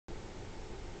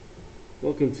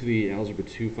Welcome to the Algebra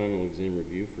 2 final exam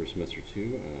review for semester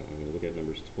 2. I'm going to look at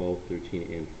numbers 12,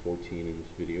 13, and 14 in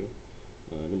this video.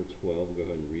 Number 12, we'll go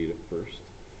ahead and read it first.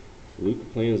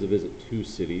 Luke plans to visit two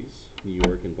cities, New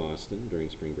York and Boston,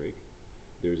 during spring break.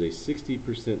 There's a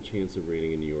 60% chance of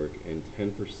raining in New York and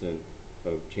 10%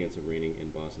 of chance of raining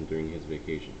in Boston during his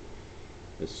vacation.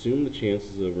 Assume the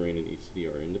chances of rain in each city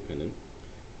are independent.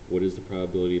 What is the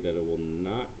probability that it will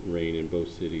not rain in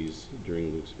both cities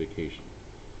during Luke's vacation?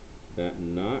 That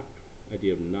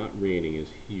idea of not raining is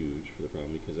huge for the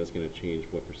problem because that's going to change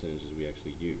what percentages we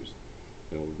actually use.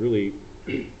 Now really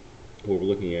what we're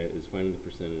looking at is finding the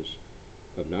percentage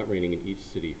of not raining in each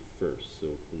city first.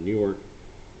 So for New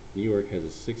York has a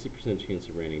 60% chance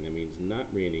of raining. That means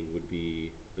not raining would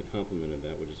be the complement of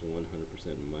that, which is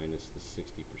 100% minus the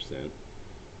 60%,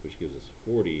 which gives us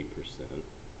 40%,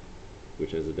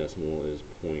 which as a decimal is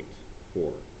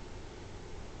 0.4.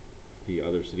 The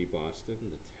other city, Boston,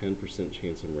 the 10%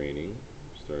 chance of raining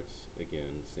starts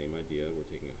again, same idea. We're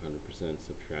taking 100%,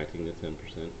 subtracting the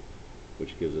 10%,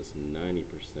 which gives us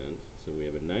 90%. So we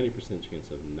have a 90% chance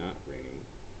of not raining,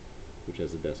 which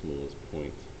as a decimal is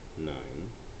 0.9.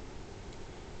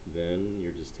 Then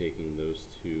you're just taking those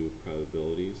two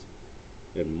probabilities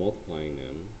and multiplying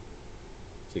them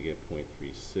to get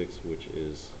 0.36, which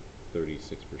is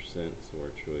 36%. So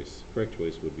our correct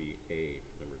choice would be A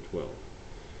for number 12.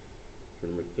 For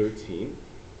number 13,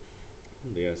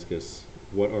 they ask us,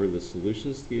 what are the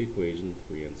solutions to the equation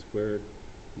 3n squared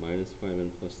minus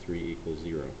 5n plus 3 equals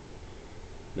 0?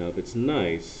 Now, if it's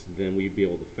nice, then we'd be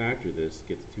able to factor this,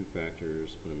 get the two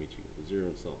factors, put them each equal to 0,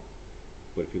 and solve.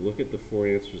 But if you look at the four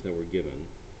answers that were given,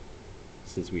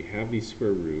 since we have these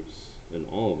square roots in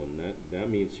all of them, that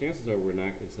means chances are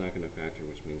it's not going to factor,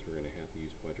 which means we're going to have to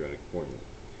use quadratic formula.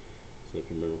 So if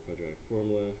you remember quadratic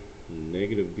formula,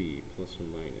 negative b plus or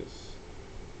minus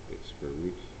a square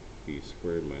root b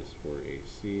squared minus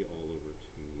 4ac all over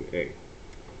 2a.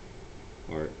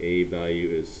 Our a value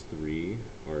is 3,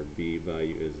 our b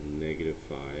value is negative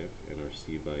 5, and our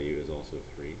c value is also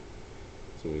 3.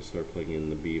 So when we start plugging in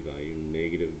the b value,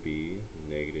 negative b,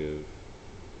 negative,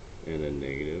 and a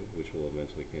negative, which will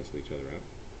eventually cancel each other out,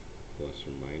 plus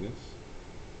or minus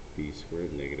b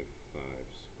squared, negative 5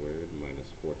 squared,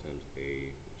 minus 4 times a,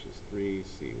 which is 3,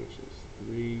 c, which is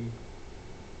 3,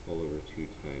 all over 2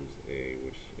 times a,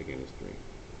 which again is 3.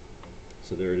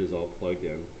 So there it is, all plugged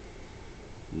in.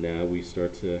 Now we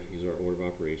start to use our order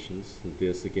of operations.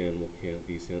 This again,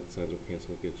 these signs will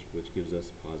cancel, which gives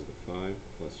us positive 5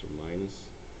 plus or minus.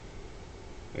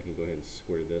 I can go ahead and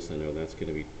square this. I know that's going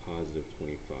to be positive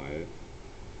 25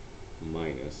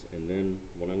 minus. And then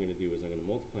what I'm going to do is I'm going to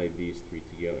multiply these three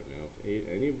together. Now, if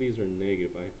any of these are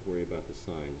negative, I have to worry about the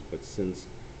signs. But since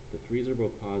the 3's are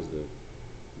both positive,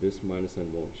 this minus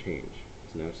sign won't change.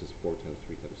 So now it's just 4 times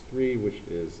 3 times 3, which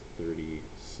is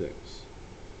 36,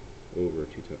 over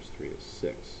 2 times 3 is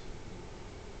 6.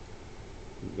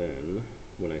 Then,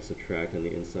 when I subtract on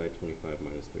the inside 25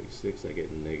 minus 36, I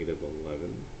get negative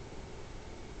 11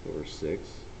 over 6.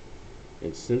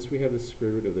 And since we have the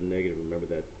square root of the negative,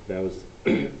 remember that was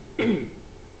an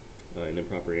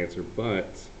improper answer,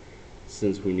 but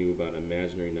since we knew about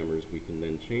imaginary numbers, we can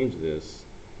then change this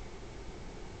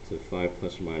to 5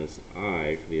 plus or minus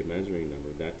I for the imaginary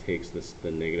number. That takes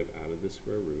the negative out of the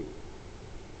square root,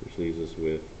 which leaves us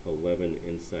with 11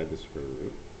 inside the square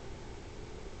root,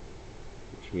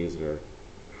 which means that our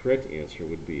correct answer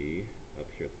would be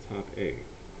up here at the top, A.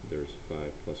 There's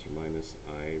 5 plus or minus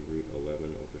I root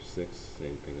 11 over 6,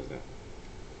 same thing as that.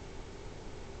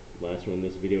 Last one in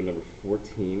this video, number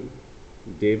 14.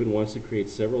 David wants to create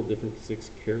several different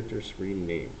 6-character screen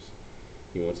names.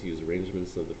 He wants to use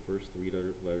arrangements of the first 3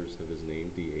 letters of his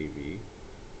name, DAV,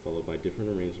 followed by different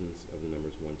arrangements of the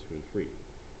numbers 1, 2, and 3.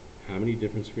 How many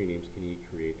different screen names can he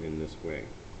create in this way?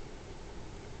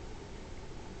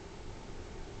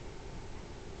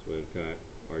 So we've got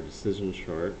our decision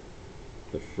chart.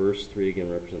 The first 3 again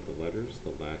represent the letters,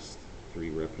 the last 3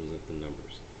 represent the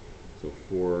numbers. So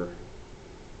for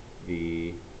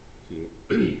the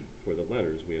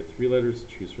letters, we have 3 letters to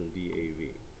choose from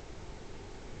DAV.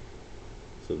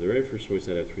 So the very first choice,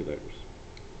 I'd have 3 letters.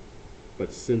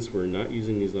 But since we're not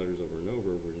using these letters over and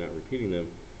over, we're not repeating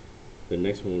them, the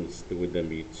next one would then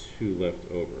be 2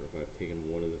 left over. If I've taken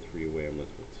one of the 3 away, I'm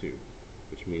left with 2,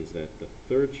 which means that the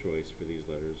third choice for these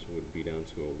letters would be down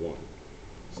to a 1.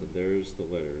 So there's the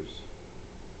letters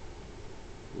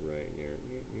right here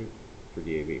for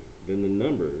DAV. Then the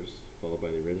numbers, followed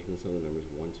by the arrangements of the numbers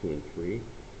 1, 2, and 3.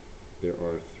 There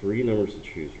are 3 numbers to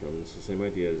choose from. It's the same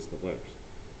idea as the letters.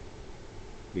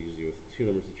 Leaves you with 2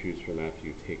 numbers to choose from after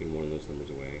you've taken one of those numbers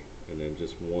away, and then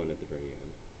just 1 at the very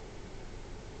end.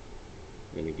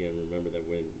 And again, remember that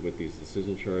with these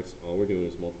decision charts, all we're doing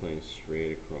is multiplying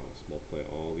straight across. Multiply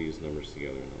all these numbers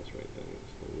together, and I'll just write that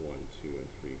as the 1, 2, and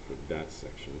 3 for that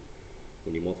section.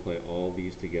 When you multiply all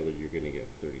these together, you're going to get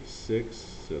 36.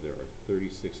 So there are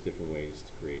 36 different ways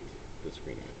to create the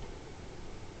screen ad.